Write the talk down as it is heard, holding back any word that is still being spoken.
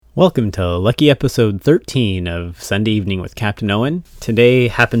Welcome to lucky episode 13 of Sunday Evening with Captain Owen. Today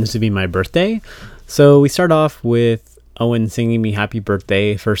happens to be my birthday, so we start off with Owen singing me happy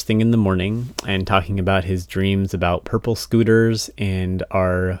birthday first thing in the morning and talking about his dreams about purple scooters and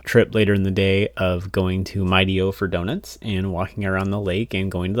our trip later in the day of going to Mighty O for donuts and walking around the lake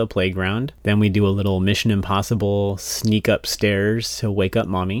and going to the playground. Then we do a little Mission Impossible sneak upstairs to wake up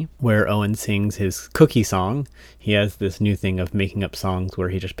mommy, where Owen sings his cookie song. He has this new thing of making up songs where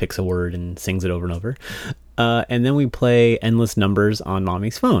he just picks a word and sings it over and over. And then we play endless numbers on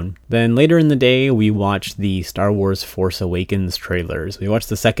mommy's phone. Then later in the day, we watch the Star Wars Force Awakens trailers. We watched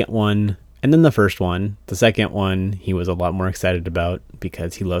the second one and then the first one. The second one, he was a lot more excited about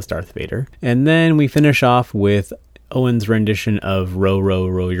because he loves Darth Vader. And then we finish off with Owen's rendition of Row, Row,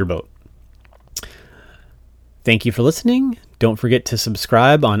 Row Your Boat. Thank you for listening. Don't forget to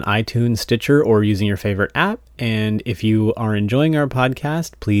subscribe on iTunes, Stitcher, or using your favorite app. And if you are enjoying our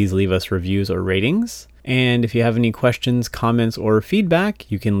podcast, please leave us reviews or ratings. And if you have any questions, comments, or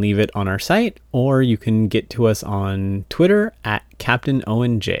feedback, you can leave it on our site, or you can get to us on Twitter at Captain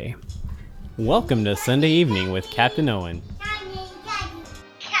Owen J. Welcome to Sunday Evening with Captain Owen.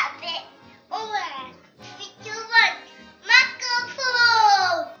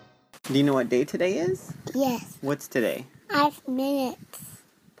 Do you know what day today is? Yes. What's today? 5 minutes.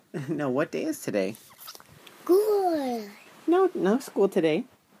 No, what day is today? Good. No school today.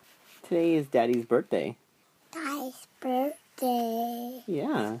 Today is Daddy's birthday. Daddy's birthday.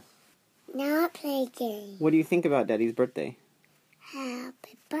 Yeah. Now play game. What do you think about Daddy's birthday?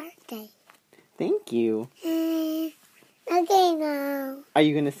 Happy birthday. Thank you. Okay now. Are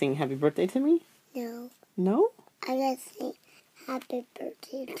you going to sing happy birthday to me? No. No? I'm going to sing happy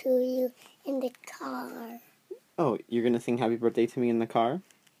birthday to you in the car. Oh, you're going to sing happy birthday to me in the car?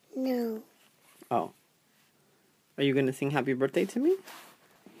 No. Oh. Are you going to sing happy birthday to me?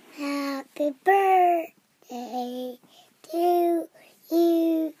 Happy birthday to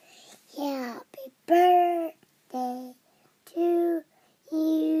you. Happy birthday to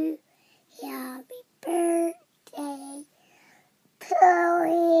you. Happy birthday to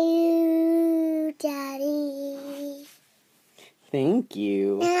you, Daddy. Thank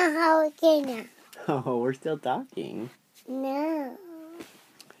you. Now how again now? Oh, we're still talking. No.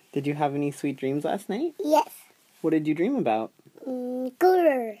 Did you have any sweet dreams last night? Yes. What did you dream about?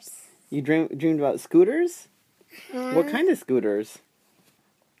 Scooters. You dreamed about scooters? What kind of scooters?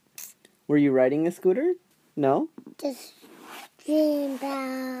 Were you riding a scooter? No? Just dream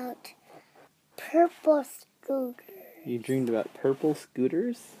about purple scooters. You dreamed about purple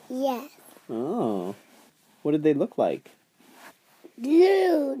scooters? Yes. Oh. What did they look like?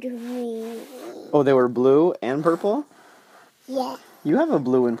 Blue dream. Oh, they were blue and purple? Yes. You have a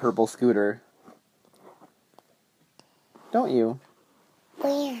blue and purple scooter. Don't you?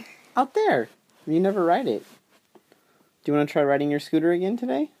 Where? Out there. You never ride it. Do you want to try riding your scooter again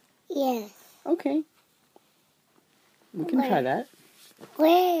today? Yes. Okay. We can try that.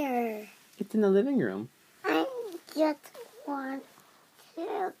 Where? It's in the living room. I just want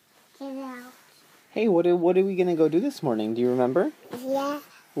to get out. Hey, what are we going to go do this morning? Do you remember? Yeah.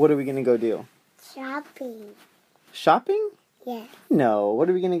 What are we going to go do? Shopping. Shopping? Yeah. No. What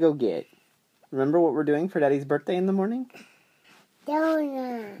are we going to go get? Remember what we're doing for Daddy's birthday in the morning?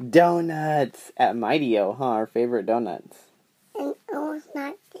 Donuts. Donuts at Mighty O, huh? Our favorite donuts. And Owen's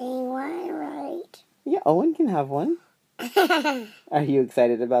not getting one right. Yeah, Owen can have one. Are you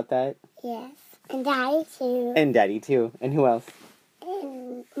excited about that? Yes. And Daddy too. And Daddy too. And who else?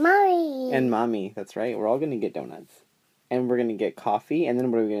 And Mommy. And Mommy. That's right. We're all going to get donuts. And we're going to get coffee. And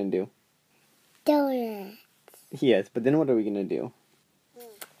then what are we going to do? Donuts. Yes, but then what are we going to do?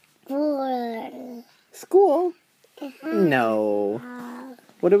 School. School? No.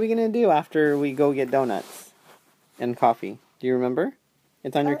 What are we going to do after we go get donuts and coffee? Do you remember?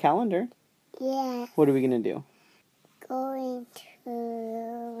 It's on your calendar. Yeah. What are we going to do? Going to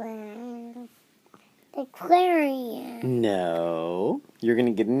the aquarium. No. You're going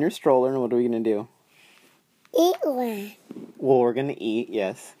to get in your stroller, and what are we going to do? Eat one. Well, we're going to eat,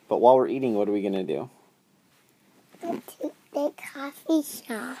 yes. But while we're eating, what are we going to do? Go to the coffee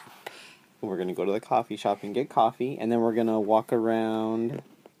shop. We're going to go to the coffee shop and get coffee, and then we're going to walk around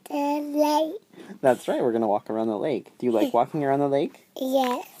The lake. That's right, we're going to walk around the lake. Do you like walking around the lake?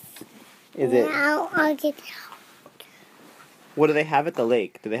 Yes. Is it? Now I'll get out. What do they have at the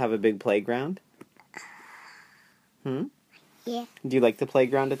lake? Do they have a big playground? Yeah. Do you like the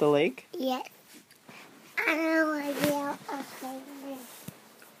playground at the lake? Yes. I don't want to get out of the lake.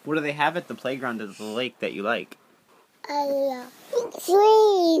 What do they have at the playground at the lake that you like?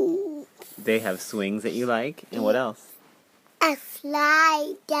 Swing. They have swings that you like, and what else? A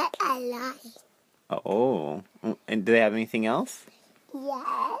slide that I like. Oh. And do they have anything else?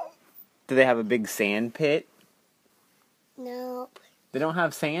 Yes. Do they have a big sand pit? Nope. They don't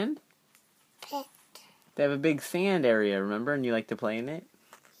have sand? Pet. They have a big sand area, remember? And you like to play in it?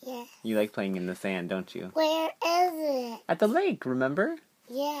 Yes. You like playing in the sand, don't you? Where is it? At the lake, remember?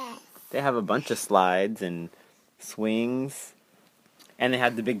 Yes. They have a bunch of slides and swings. And they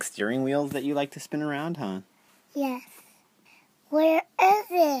have the big steering wheels that you like to spin around, huh? Yes. Where is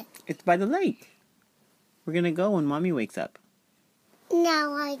it? It's by the lake. We're gonna go when Mommy wakes up.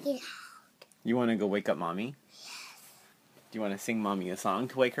 Now I get out. You wanna go wake up Mommy? Yes. Do you wanna sing Mommy a song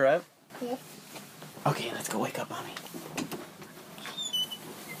to wake her up? Yes. Okay, let's go wake up Mommy.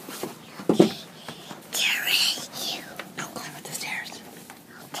 Carry you. Don't climb up the stairs.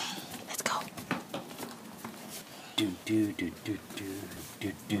 Okay. Let's go. Do do do do do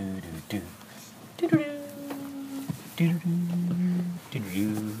do do do do do do do do do do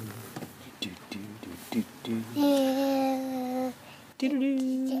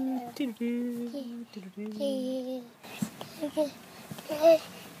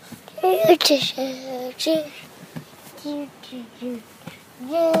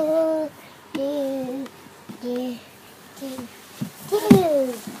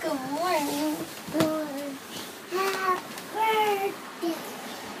Good morning. Happy birthday.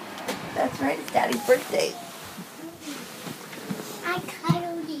 That's right, it's Daddy's birthday. I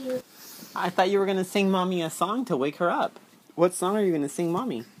cuddled you. I thought you were gonna sing Mommy a song to wake her up. What song are you gonna sing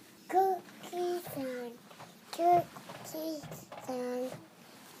Mommy? Cookie son. Cookie son.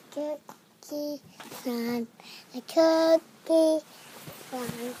 Cookie son. A cookie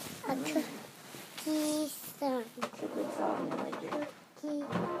son. A cookie son. It's a good song, I like it. Cookie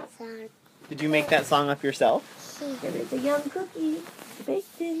son. Did you make that song up yourself? There is a young cookie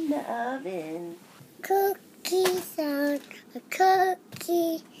baked in the oven. Cookie son. A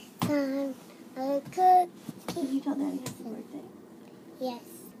cookie son. A cookie. Did you tell Daddy happy birthday? Yes.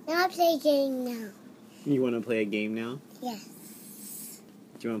 Now I'm playing now. You wanna play a game now? Yes.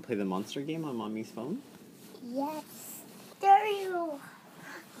 Do you wanna play the monster game on Mommy's phone? Yes. There you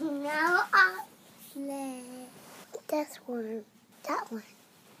are. Now I'll play. This one. That one.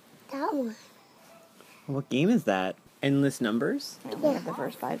 That one. What game is that? Endless numbers? I only have the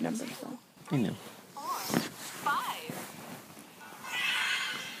first 5 numbers, so. I know. 5.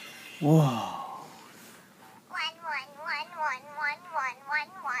 Whoa. 1, 1, 1, 1, 1, 1, 1,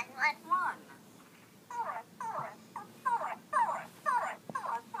 1, 1, 1. 4.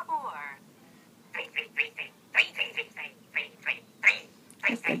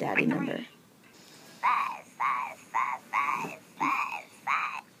 That's the Daddy number. 5, 5, 5, 5, 5,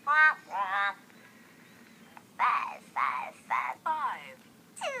 5. 5, 5, 5. 5.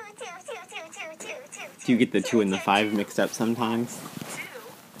 2, 2, 2, 2, 2, 2, 2. Do you get the 2 and the 5 mixed up sometimes? 2,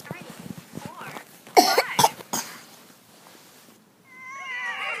 3, 4,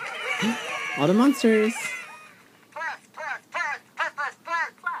 5. All the monsters! Plus.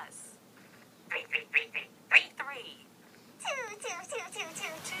 3. 2, 2, 2, 2, 2,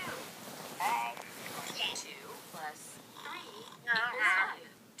 2. 2 plus 3 equals 5.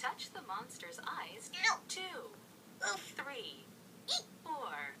 Touch the monster's eyes. 2. 3. 4.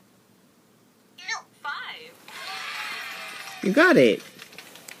 5. You got it! 5.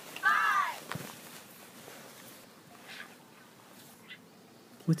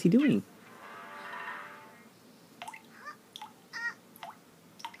 What's he doing?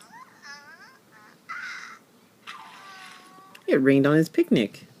 It rained on his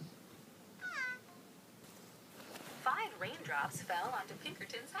picnic. 5 raindrops fell onto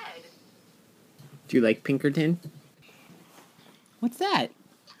Pinkerton's head. Do you like Pinkerton? What's that?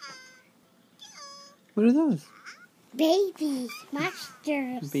 What are those? Baby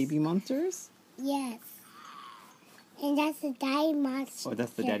monsters. Baby monsters? Yes. And that's the daddy monster. Oh,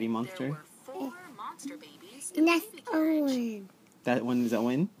 that's the daddy There monster? were 4 monster babies in And the that's baby carriage. Owen. That one is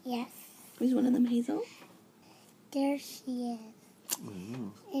Owen? Yes. Is one of them Hazel? There she is.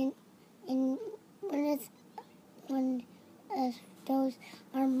 Oh. And one of those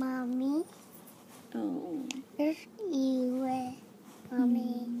are mommy. Oh. There's you,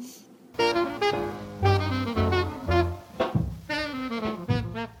 mommy.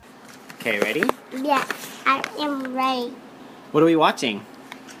 Okay, ready? Yes, I am ready. What are we watching?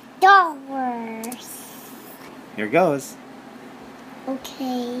 Star Wars. Here goes.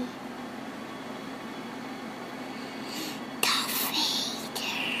 Okay. Darth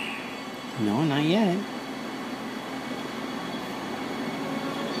Vader. No, not yet.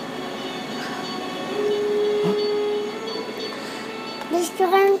 The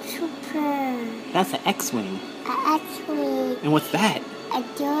Stormtrooper. That's an X-Wing. Actually. see And what's that? a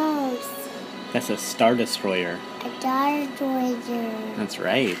ghost, That's a Star Destroyer. a dark voyager. That's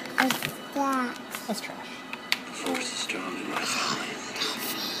right. What's that? That's trash. The force is strong in my family.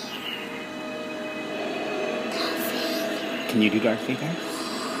 Can you do Darth Vader?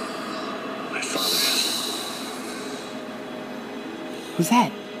 My father has Who's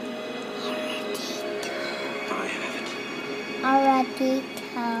that? it. I have it. Already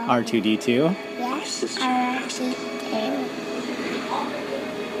R2-D2? My Yes, sister already has it.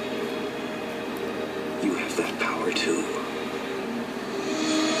 You have that power too.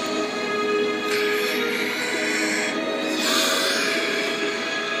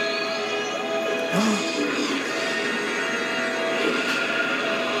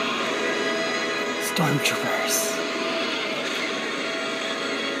 Stormtroopers.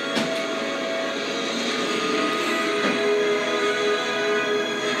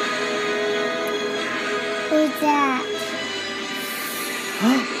 Who's that?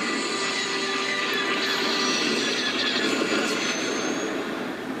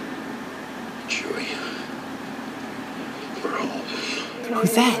 Chewie. We're home.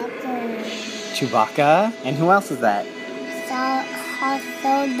 Who's that? Chewbacca. And who else is that? Han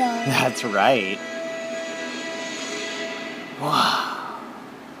Solo. That's right. Wow.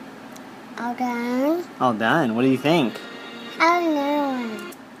 All done. All done. What do you think? Another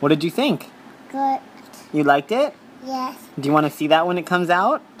one. What did you think? Good. You liked it? Yes. Do you want to see that when it comes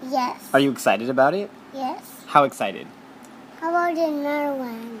out? Yes. Are you excited about it? Yes. How excited? How about another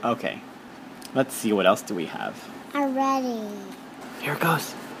one? Okay. Let's see, what else do we have? I'm ready. Here it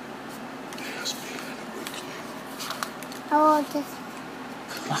goes. Has been How about this?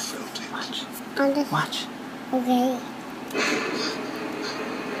 Watch. Watch. On this. Watch. Okay.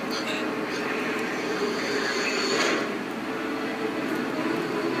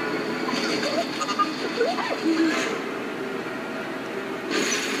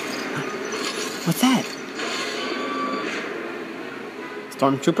 What's that?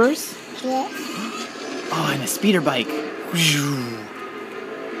 Stormtroopers? Yes. Oh, and a speeder bike.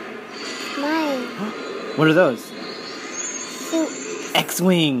 Mine. What are those? Soup.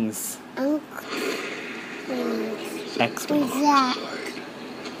 X-Wings. Uncle. X-Wings. Who's that?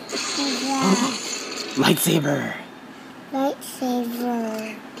 Who's that? Lightsaber.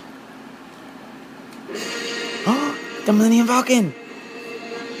 Lightsaber. The Millennium Falcon.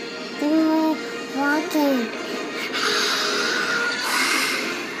 Then walking.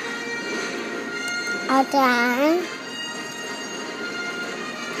 All done.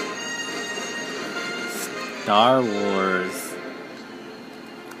 Star Wars.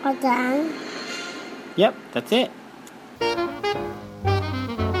 All done. Yep, that's it.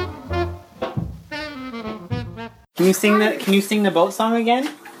 Can you sing that? Can you sing the boat song again?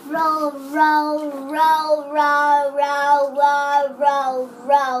 Roll, roll, roll, roll, roll, roll, roll,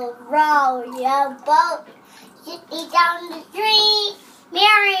 roll, roll your boat. Shoot me down the street.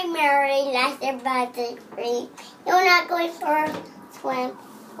 Mary, Mary, like your buzzard free. You're not going for a swim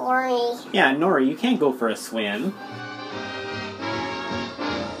for me. Yeah, Nori, you can't go for a swim.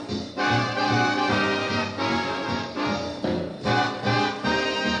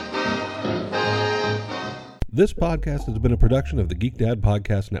 This podcast has been a production of the Geek Dad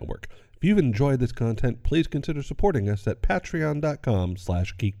Podcast Network. If you've enjoyed this content, please consider supporting us at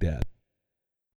patreon.com/geekdad.